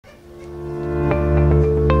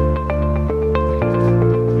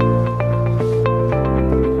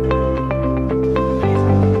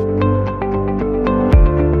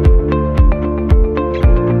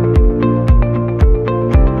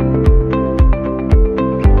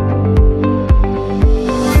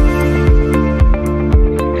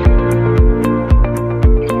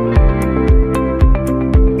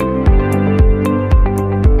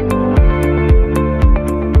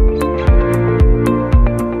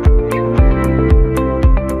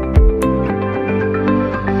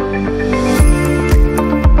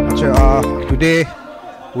today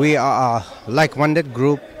we are a like-minded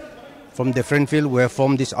group from different field. We have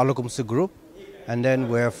formed this Alokümsümi group, and then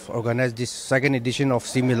we have organized this second edition of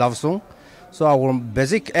Sumi Love Song. So our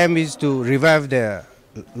basic aim is to revive the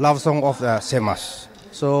love song of the Semas.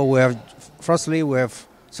 So we have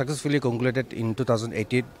successfully concluded in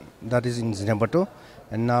 2018, that is in Dimapur,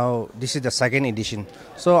 and now this is the second edition.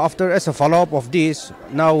 So as a follow-up of this,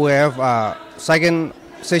 now we have a second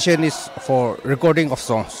session is for recording of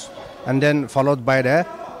songs, and then followed by the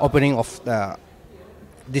opening of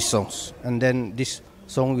these songs, and then this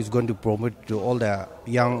song is going to promote to all the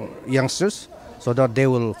youngsters so that they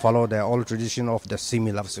will follow the old tradition of the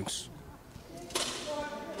Sumi love songs.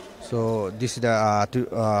 So this is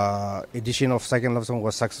the edition of second love song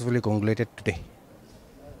was successfully concluded today.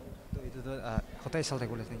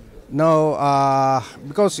 Now,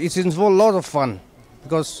 because it's involved a lot of fun,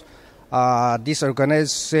 because this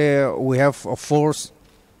organized, we have a four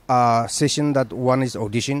session. That one is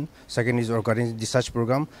audition, second is organizing the search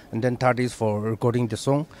program, and then third is for recording the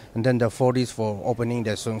song, and then the fourth is for opening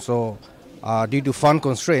the song. So due to fund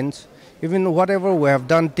constraints, even whatever we have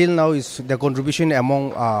done till now is the contribution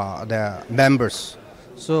among the members.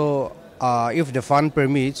 So if the fund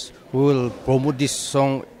permits, we will promote this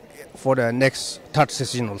song for the next third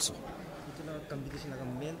session also.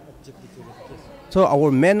 So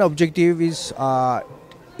our main objective is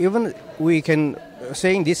even we can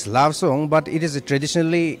saying this love song, but it is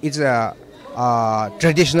traditional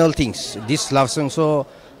things, this love song. So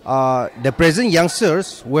the present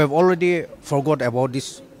youngsters, we have already forgot about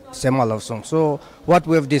this Sema love song. So what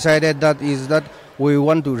we have decided is that we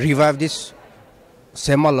want to revive this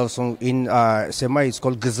Sema love song. In Sema is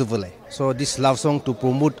called Gızıvılı. So this love song to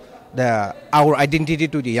promote our identity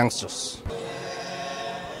to the youngsters.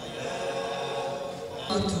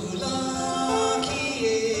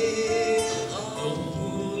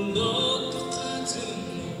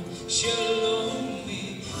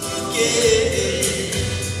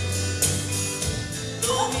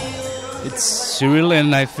 It's surreal,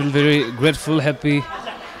 and I feel very grateful, happy,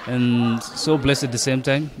 and so blessed at the same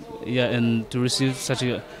time. Yeah, and to receive such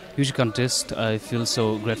a huge contest, I feel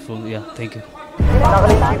so grateful. Yeah, thank you.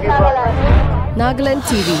 Nagaland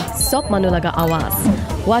TV, Sop Manulaga Awas.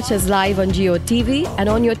 Watch us live on Geo TV and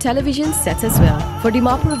on your television sets as well. For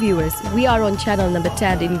Dimapur viewers, we are on channel number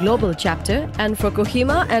 10 in Global Chapter, and for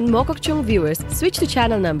Kohima and Mokokchung viewers, switch to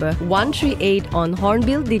channel number 138 on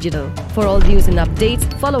Hornbill Digital. For all news and updates,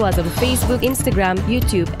 follow us on Facebook, Instagram,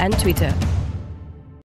 YouTube and Twitter.